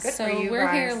 Yeah. Good so for you we're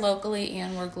guys. here locally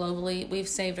and we're globally. We've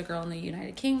saved a girl in the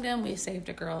United Kingdom. We've saved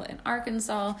a girl in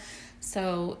Arkansas.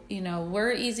 So,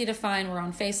 we're easy to find. We're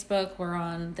on Facebook. We're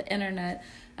on the internet.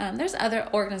 There's other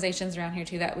organizations around here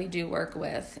too that we do work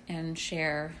with and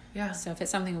share. Yeah. So if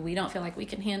it's something we don't feel like we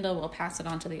can handle, we'll pass it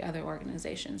on to the other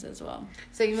organizations as well.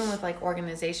 So even with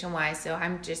organization wise, so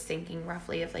I'm just thinking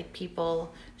roughly of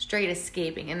people straight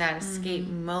escaping in that escape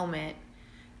moment.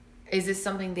 Is this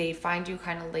something they find you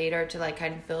kind of later to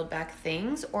kind of build back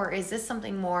things, or is this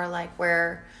something more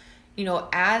where,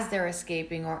 as they're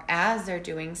escaping or as they're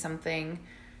doing something,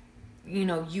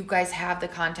 you guys have the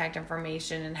contact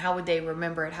information, and how would they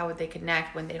remember it? How would they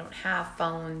connect when they don't have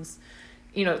phones?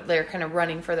 They're kind of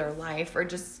running for their life or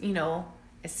just,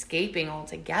 escaping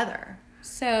altogether.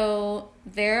 So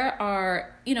there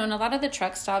are, in a lot of the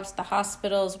truck stops, the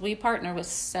hospitals, we partner with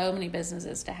so many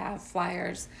businesses to have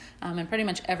flyers in pretty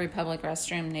much every public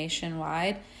restroom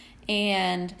nationwide.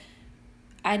 And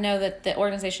I know that the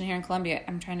organization here in Columbia,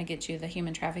 I'm trying to get you the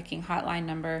human trafficking hotline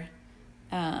number,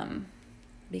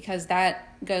 because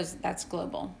that's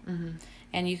global. Mm-hmm.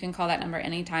 And you can call that number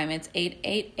anytime. It's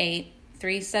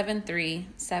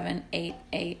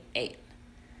 888-373-7888.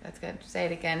 That's good. Say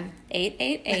it again.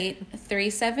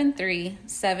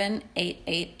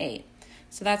 888-373-7888.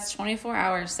 So that's 24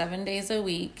 hours, 7 days a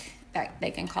week that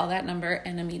they can call that number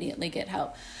and immediately get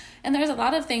help. And there's a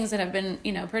lot of things that have been,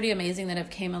 pretty amazing that have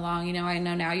came along. I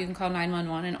know now you can call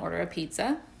 911 and order a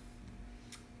pizza.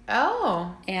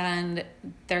 Oh. And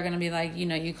they're going to be like,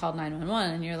 you called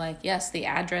 911. And you're like, yes, the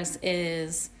address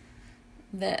is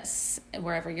this,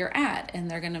 wherever you're at.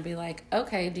 And they're going to be like,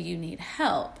 okay, do you need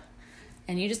help?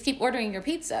 And you just keep ordering your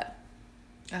pizza.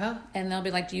 Oh. And they'll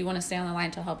be like, do you want to stay on the line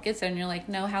until help gets there? And you're like,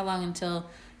 no, how long is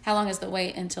the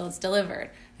wait until it's delivered?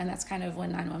 And that's kind of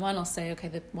when 911 will say,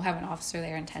 okay, we'll have an officer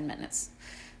there in 10 minutes.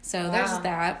 So there's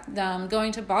that.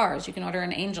 Going to bars, you can order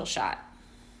an angel shot,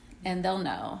 and they'll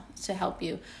know to help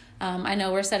you. I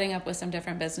know we're setting up with some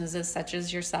different businesses, such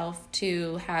as yourself,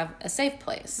 to have a safe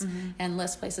place and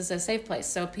list places as a safe place.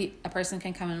 So a person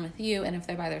can come in with you, and if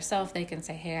they're by themselves, they can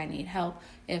say, hey, I need help.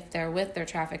 If they're with their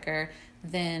trafficker,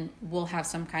 then we'll have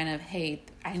some kind of, hey,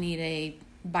 I need a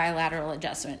bilateral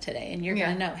adjustment today. And you're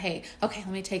going to know, hey, okay, let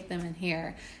me take them in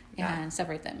here. and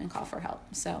separate them and call for help.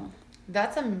 So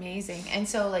that's amazing. And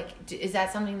so, like, is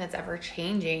that something that's ever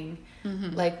changing?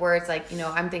 Like, where it's like, you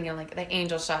know, I'm thinking like the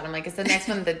angel shot. I'm like, is the next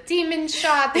one the demon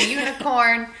shot, the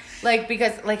unicorn? Like,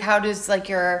 because like, how does like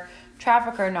your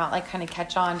trafficker not like kind of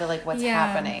catch on to like what's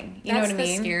happening? You know what I mean?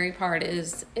 That's the scary part.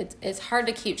 Is it's hard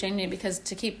to keep changing, because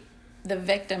to keep the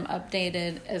victim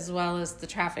updated as well as the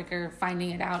trafficker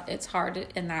finding it out, it's hard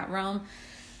in that realm.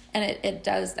 And it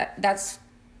does that. That's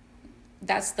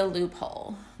the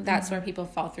loophole. That's where people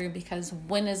fall through, because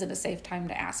when is it a safe time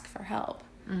to ask for help?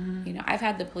 You know, I've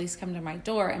had the police come to my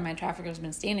door, and my trafficker's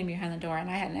been standing behind the door, and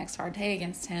I had an ex parte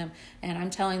against him, and I'm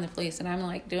telling the police, and I'm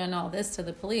like doing all this to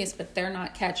the police, but they're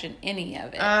not catching any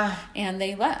of it. And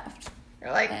they left.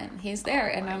 You're like, and he's there,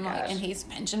 and I'm gosh. like, and he's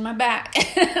pinching my back.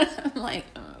 I'm like,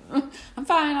 I'm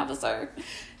fine, officer.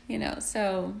 You know,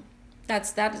 so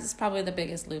that is probably the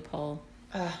biggest loophole.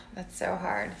 That's so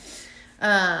hard.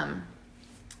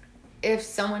 If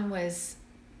someone was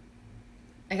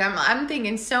like, I'm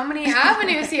thinking so many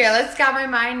avenues here. Let's got my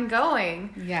mind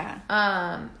going. Yeah.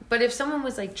 But if someone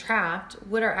was like trapped,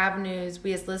 what are avenues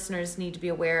we as listeners need to be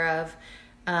aware of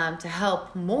to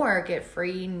help more get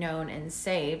free, known, and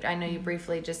saved? I know you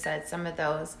briefly just said some of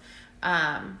those.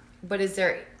 But is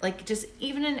there like just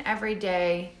even an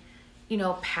everyday, you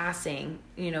know, passing,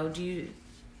 you know,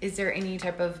 is there any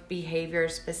type of behavior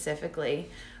specifically?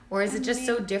 Or is it just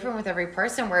so different with every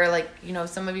person where, like, you know,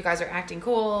 some of you guys are acting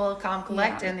cool, calm,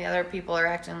 collect, and the other people are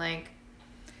acting like...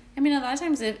 I mean, a lot of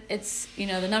times it's, you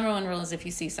know, the number one rule is if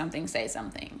you see something, say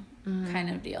something kind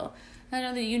of deal. I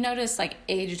know that you notice, like,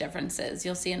 age differences.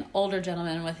 You'll see an older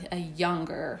gentleman with a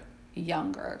younger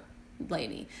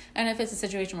lady. And if it's a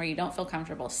situation where you don't feel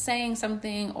comfortable saying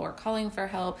something or calling for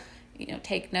help, you know,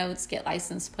 take notes, get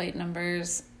license plate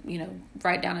numbers, you know,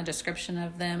 write down a description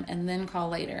of them, and then call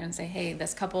later and say, hey,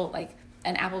 this couple, like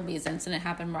an Applebee's incident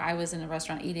happened where I was in a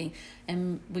restaurant eating,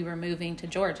 and we were moving to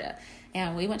Georgia,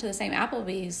 and we went to the same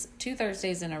Applebee's 2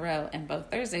 Thursdays in a row, and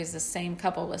both Thursdays the same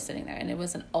couple was sitting there, and it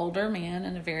was an older man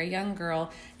and a very young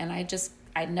girl, and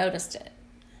I noticed it.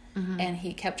 And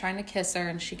he kept trying to kiss her,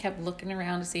 and she kept looking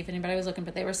around to see if anybody was looking,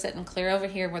 but they were sitting clear over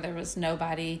here where there was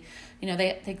nobody. You know,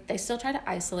 they still try to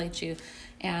isolate you.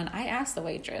 And I asked the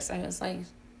waitress, I was like,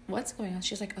 what's going on?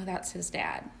 She's like, oh, that's his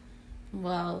dad.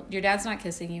 Well, your dad's not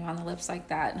kissing you on the lips like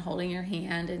that and holding your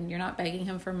hand, and you're not begging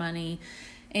him for money.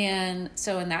 And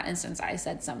so in that instance, I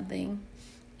said something.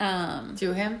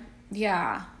 To him?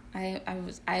 Yeah.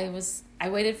 I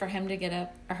waited for him to get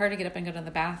up, or her to get up and go to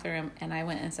the bathroom, and I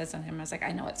went and said something to him. I was like,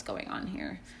 I know what's going on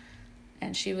here.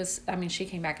 And she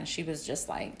came back and she was just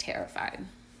like terrified.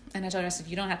 And I told her, I said,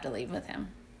 you don't have to leave with him.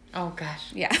 Oh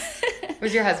gosh. Yeah.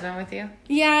 Was your husband with you?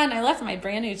 Yeah, and I left my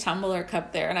brand new tumbler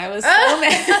cup there, and I was so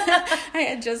mad. I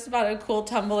had just bought a cool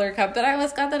tumbler cup, but I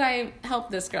was glad that I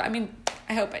helped this girl. I mean,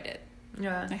 I hope I did.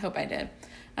 Yeah. I hope I did.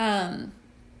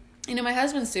 You know, my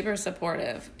husband's super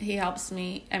supportive. He helps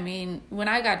me. I mean, when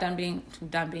I got done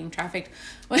being trafficked,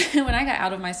 when I got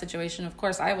out of my situation, of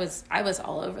course, I was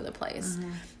all over the place.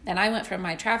 And I went from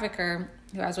my trafficker,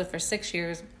 who I was with for 6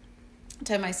 years,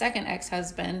 to my second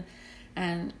ex-husband,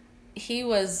 and he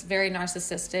was very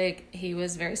narcissistic. He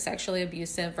was very sexually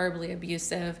abusive, verbally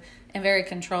abusive, and very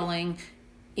controlling,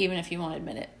 even if you won't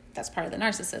admit it. That's part of the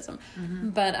narcissism.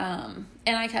 But and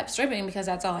I kept stripping because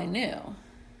that's all I knew.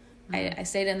 I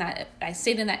stayed in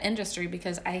that industry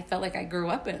because I felt like I grew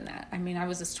up in that. I mean, I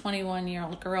was this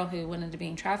 21-year-old girl who went into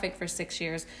being trafficked for 6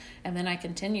 years, and then I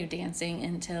continued dancing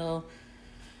until,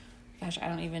 gosh, I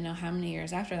don't even know how many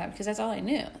years after that, because that's all I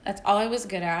knew. That's all I was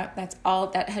good at. That's all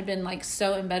that had been like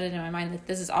so embedded in my mind, that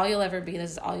this is all you'll ever be.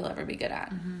 This is all you'll ever be good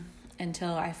at.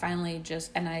 Until I finally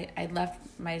I left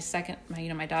my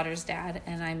daughter's dad,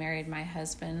 and I married my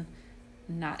husband.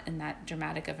 Not in that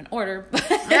dramatic of an order,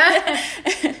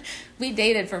 but we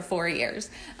dated for 4 years.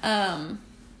 And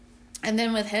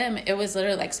then with him, it was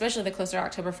literally like, especially the closer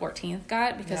October 14th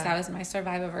got, because that was my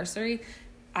surviviversary,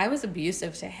 I was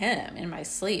abusive to him in my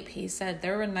sleep. He said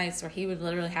there were nights where he would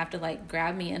literally have to like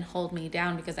grab me and hold me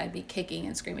down because I'd be kicking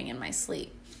and screaming in my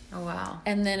sleep. Oh, wow.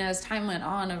 And then as time went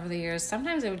on over the years,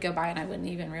 sometimes it would go by and I wouldn't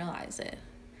even realize it.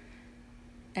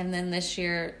 And then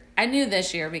I knew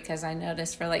this year because I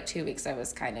noticed for like 2 weeks I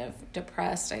was kind of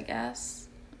depressed, I guess.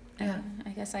 Yeah. I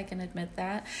guess I can admit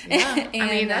that. Yeah.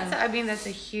 And, that's a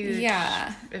huge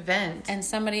event. And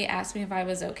somebody asked me if I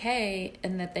was okay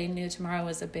and that they knew tomorrow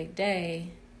was a big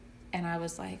day. And I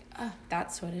was like, oh,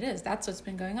 that's what it is. That's what's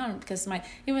been going on. Because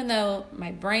even though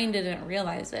my brain didn't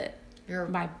realize it,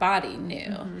 my body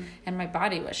knew. And my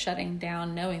body was shutting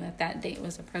down knowing that date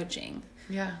was approaching.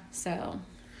 Yeah. So...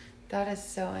 that is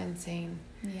so insane.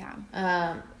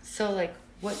 Yeah. So like,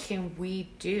 what can we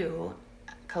do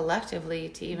collectively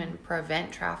to even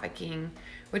prevent trafficking,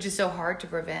 which is so hard to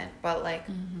prevent, but like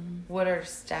what are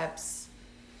steps,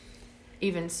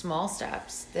 even small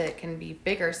steps that can be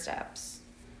bigger steps?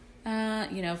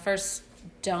 First,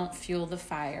 don't fuel the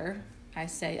fire. I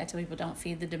tell people, don't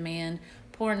feed the demand.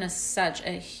 Porn is such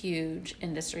a huge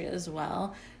industry as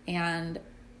well, and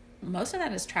most of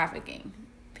that is trafficking.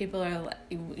 People are,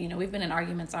 we've been in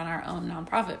arguments on our own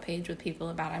nonprofit page with people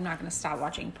about, I'm not going to stop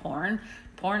watching porn.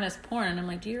 Porn is porn. And I'm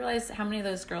like, do you realize how many of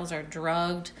those girls are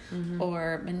drugged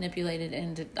or manipulated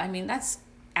into, that's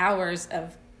hours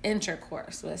of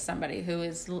intercourse with somebody who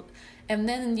is, and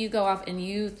then you go off and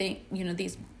you think,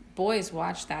 these boys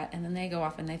watch that, and then they go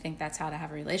off and they think that's how to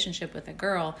have a relationship with a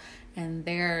girl, and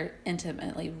they're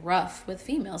intimately rough with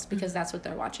females because that's what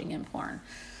they're watching in porn.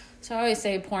 So I always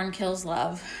say porn kills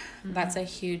love. That's a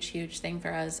huge, huge thing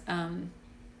for us. I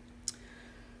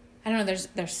don't know.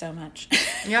 There's so much.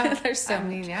 Yeah. There's so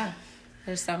much. Yeah.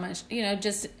 There's so much,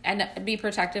 and be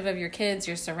protective of your kids,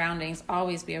 your surroundings.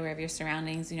 Always be aware of your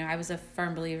surroundings. I was a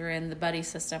firm believer in the buddy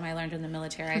system I learned in the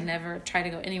military. I never try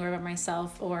to go anywhere but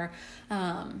myself, or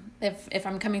if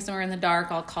I'm coming somewhere in the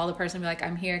dark, I'll call the person and be like,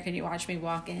 I'm here, can you watch me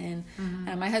walk in?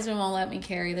 My husband won't let me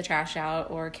carry the trash out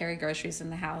or carry groceries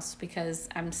in the house because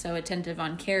I'm so attentive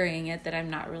on carrying it that I'm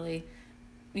not really,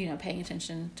 paying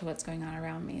attention to what's going on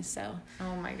around me. So,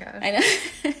 oh my gosh. I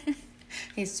know.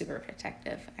 He's super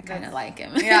protective. I kind of like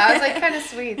him. Yeah, I was like, kind of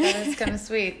sweet. That is kind of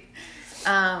sweet.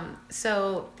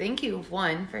 So thank you,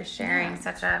 one, for sharing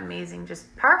such an amazing,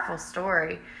 just powerful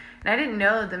story. And I didn't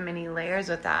know the many layers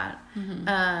with that.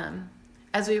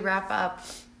 As we wrap up,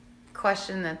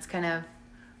 question that's kind of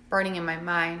burning in my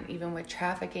mind, even with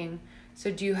trafficking. So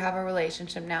do you have a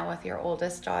relationship now with your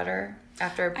oldest daughter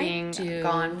after being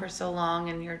gone for so long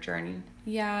in your journey?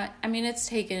 Yeah, it's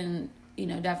taken,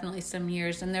 definitely some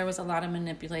years, and there was a lot of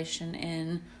manipulation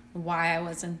in why I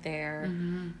wasn't there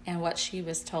and what she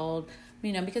was told,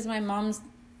 because my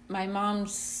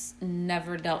mom's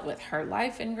never dealt with her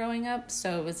life in growing up,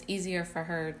 so it was easier for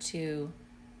her to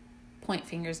point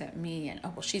fingers at me and,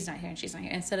 oh, well, she's not here and she's not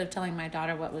here, instead of telling my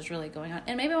daughter what was really going on.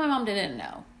 And maybe my mom didn't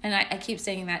know, and I keep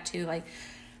saying that too, like,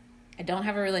 I don't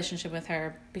have a relationship with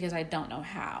her because I don't know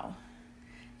how.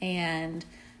 And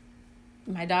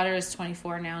my daughter is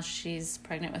 24 now. She's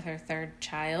pregnant with her third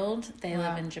child. They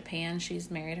live in Japan.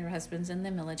 She's married. Her husband's in the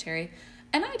military.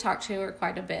 And I talk to her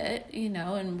quite a bit,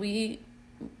 and we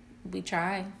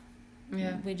try.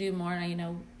 Yeah. We do more.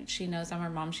 And, she knows I'm her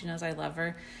mom. She knows I love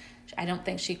her. I don't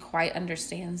think she quite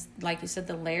understands, like you said,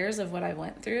 the layers of what I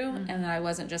went through, and that I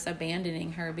wasn't just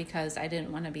abandoning her because I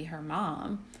didn't want to be her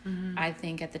mom. I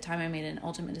think at the time I made an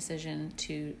ultimate decision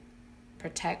to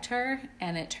protect her,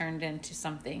 and it turned into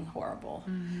something horrible.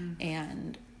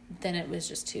 And then it was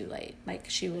just too late. Like,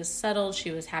 she was settled,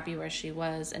 she was happy where she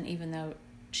was, and even though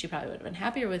she probably would have been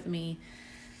happier with me,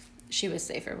 she was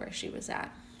safer where she was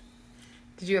at.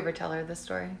 Did you ever tell her the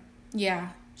story? Yeah,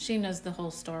 she knows the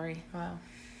whole story. Wow.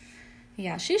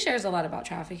 Yeah, she shares a lot about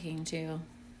trafficking too.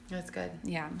 That's good.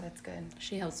 Yeah, that's good.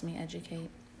 She helps me educate.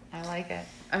 I like it.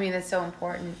 That's so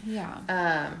important.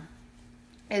 Yeah.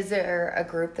 Is there a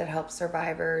group that helps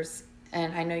survivors?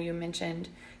 And I know you mentioned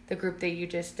the group that you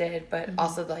just did, but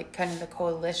also like kind of the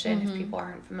coalition, if people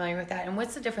aren't familiar with that. And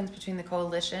what's the difference between the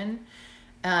coalition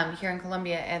here in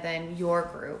Columbia and then your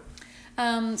group?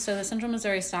 So the Central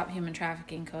Missouri Stop Human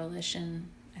Trafficking Coalition,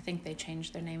 I think they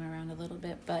changed their name around a little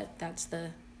bit, but that's the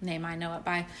name I know it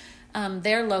by.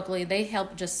 They're locally, they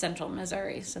help just Central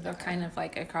Missouri, so they're kind of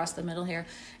like across the middle here.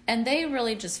 And they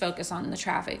really just focus on the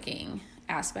trafficking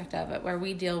aspect of it, where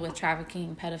we deal with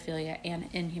trafficking, pedophilia, and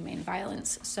inhumane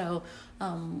violence. So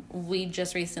we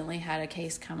just recently had a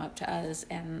case come up to us,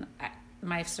 and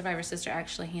my survivor sister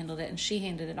actually handled it, and she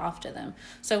handed it off to them.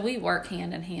 So we work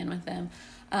hand in hand with them.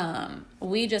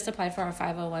 We just applied for our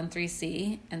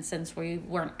 501(c), and since we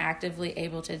weren't actively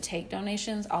able to take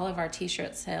donations, all of our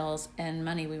t-shirt sales and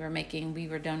money we were making, we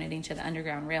were donating to the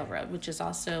Underground Railroad, which is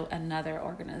also another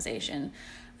organization.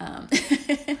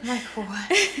 Like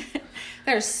what?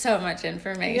 There's so much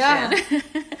information.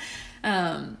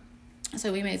 Yeah.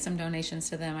 So we made some donations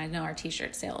to them. I know our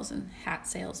t-shirt sales and hat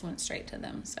sales went straight to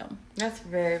them. So that's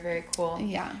very, very cool.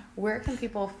 Yeah. Where can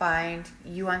people find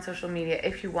you on social media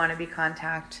if you want to be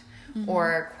contacted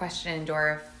or questioned,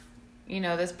 or if,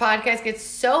 this podcast gets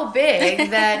so big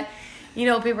that,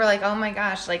 people are like, oh my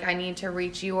gosh, like I need to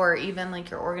reach you, or even like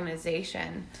your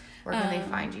organization. Where can they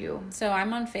find you? So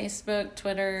I'm on Facebook,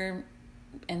 Twitter,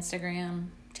 Instagram,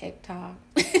 TikTok.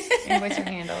 And what's your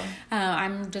handle?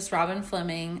 I'm just Robin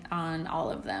Fleming on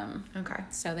all of them. Okay.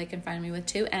 So they can find me with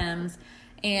 2 M's.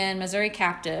 And Missouri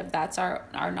Captive, that's our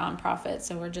nonprofit.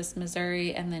 So we're just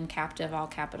Missouri and then Captive, all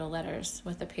capital letters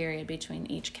with a period between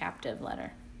each captive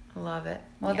letter. Love it.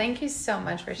 Well, thank you so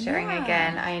much for sharing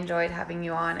again. I enjoyed having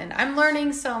you on, and I'm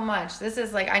learning so much. This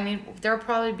is like, there'll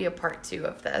probably be a part 2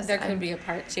 of this. There could be a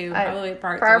part 2, probably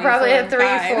part 3, probably 4, a 3,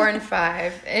 and 4, and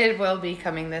 5. It will be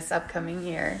coming this upcoming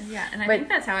year. Yeah, and I think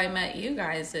that's how I met you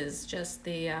guys, is just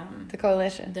the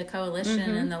coalition. The coalition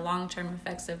and the long-term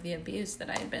effects of the abuse that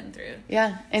I had been through.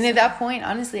 Yeah, and at that point,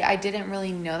 honestly, I didn't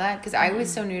really know that because I was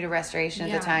so new to restoration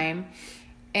at the time.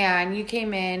 And you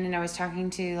came in, and I was talking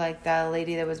to, like, the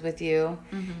lady that was with you.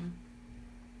 Mm-hmm.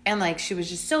 And, like, she was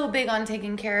just so big on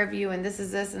taking care of you, and this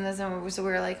is this and this. And so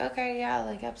we were like, okay, yeah,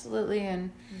 like, absolutely.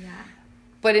 And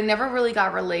but it never really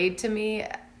got relayed to me.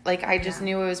 Like, I just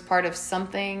knew it was part of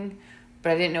something,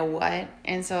 but I didn't know what.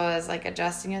 And so I was, like,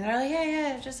 adjusting, and they're like,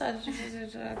 yeah, just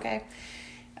okay.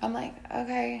 I'm like,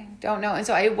 okay, don't know. And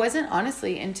so it wasn't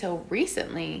honestly until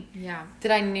recently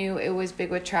that I knew it was big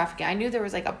with trafficking. I knew there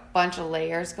was like a bunch of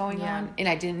layers going on, and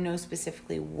I didn't know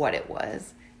specifically what it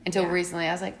was until recently.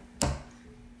 I was like,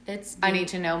 I need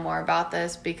to know more about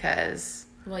this because...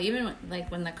 Well, even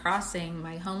when the Crossing,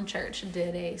 my home church,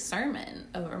 did a sermon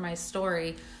over my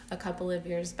story a couple of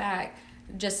years back,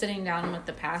 just sitting down with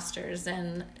the pastors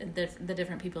and the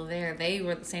different people there, they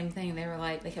were the same thing. They were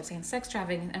like, they kept saying sex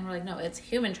trafficking, and we're like, no, it's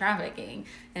human trafficking,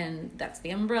 and that's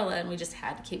the umbrella, and we just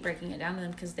had to keep breaking it down to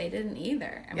them because they didn't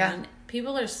either. I mean,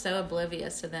 people are so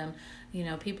oblivious to them. You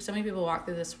know, so many people walk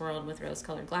through this world with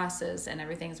rose-colored glasses and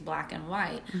everything's black and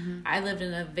white. Mm-hmm. I lived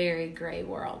in a very gray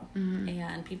world,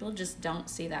 and people just don't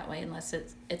see that way unless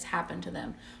it's happened to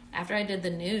them. After I did the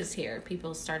news here,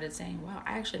 people started saying, wow,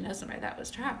 I actually know somebody that was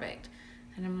trafficked.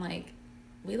 And I'm like,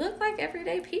 we look like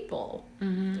everyday people.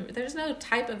 Mm-hmm. There's no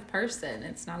type of person.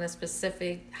 It's not a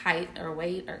specific height or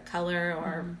weight or color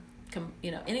or,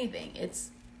 anything.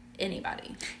 It's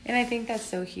anybody. And I think that's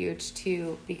so huge,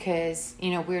 too, because,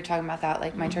 we were talking about that,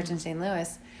 like my church in St.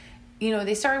 Louis,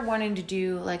 they started wanting to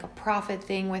do, like, a profit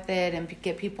thing with it and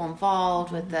get people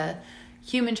involved with the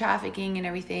human trafficking and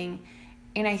everything.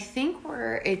 And I think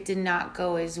where it did not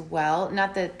go as well,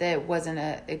 not that that wasn't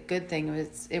a good thing,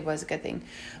 it was a good thing,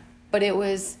 but there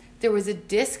was a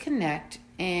disconnect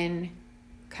in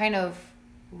kind of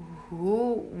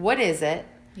what is it?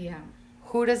 Yeah.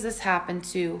 Who does this happen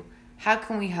to? How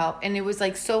can we help? And it was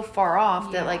like so far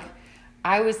off that like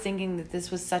I was thinking that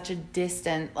this was such a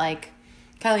distant, like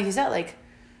kind of like you said, like,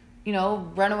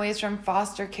 runaways from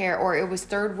foster care, or it was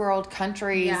third world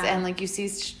countries, and like you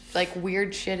see like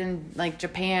weird shit in like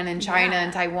Japan and China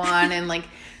and Taiwan, and like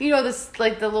this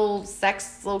like the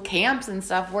little camps and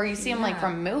stuff where you see them like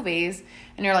from movies,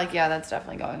 and you're like, yeah, that's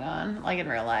definitely going on like in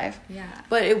real life. Yeah,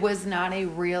 but it was not a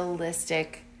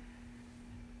realistic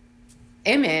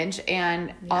image,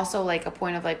 and also like a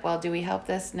point of like, well, do we help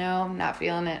this? No, I'm not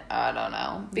feeling it. I don't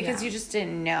know, because you just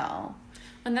didn't know.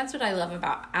 And that's what I love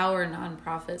about our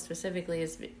nonprofit specifically,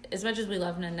 is as much as we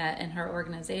love Nanette and her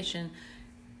organization,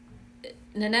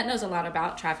 Nanette knows a lot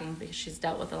about trafficking because she's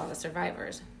dealt with a lot of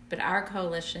survivors. But our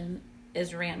coalition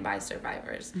is ran by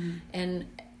survivors. Mm-hmm. And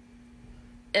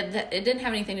it didn't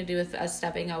have anything to do with us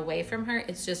stepping away from her.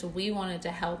 It's just we wanted to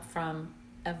help from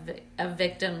a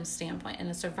victim standpoint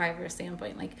and a survivor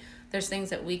standpoint. Like, there's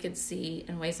things that we could see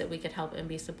and ways that we could help and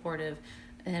be supportive.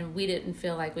 And we didn't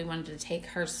feel like we wanted to take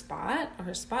her spot or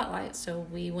her spotlight, so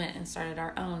we went and started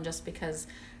our own, just because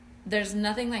there's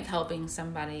nothing like helping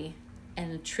somebody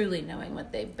and truly knowing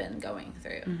what they've been going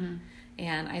through. Mm-hmm.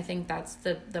 And I think that's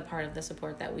the part of the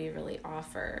support that we really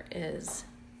offer, is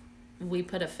we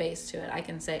put a face to it. I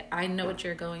can say, I know what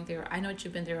you're going through, I know what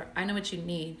you've been through, I know what you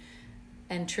need,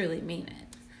 and truly mean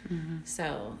it. Mm-hmm.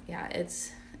 So yeah,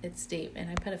 it's deep,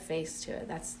 and I put a face to it.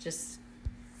 That's just...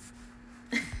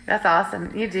 That's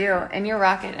awesome. You do. And you're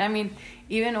rocking. I mean,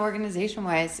 even organization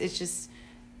wise, it's just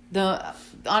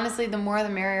honestly, the more the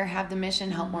merrier. Have the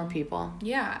mission, help more people.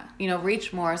 Yeah.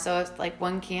 Reach more. So if like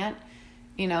one can't,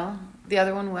 the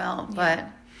other one will. Yeah. But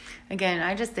again,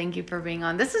 I just thank you for being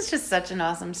on. This is just such an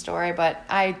awesome story, but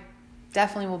I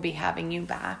definitely will be having you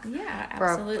back. Yeah,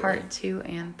 absolutely. For part 2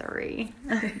 and 3.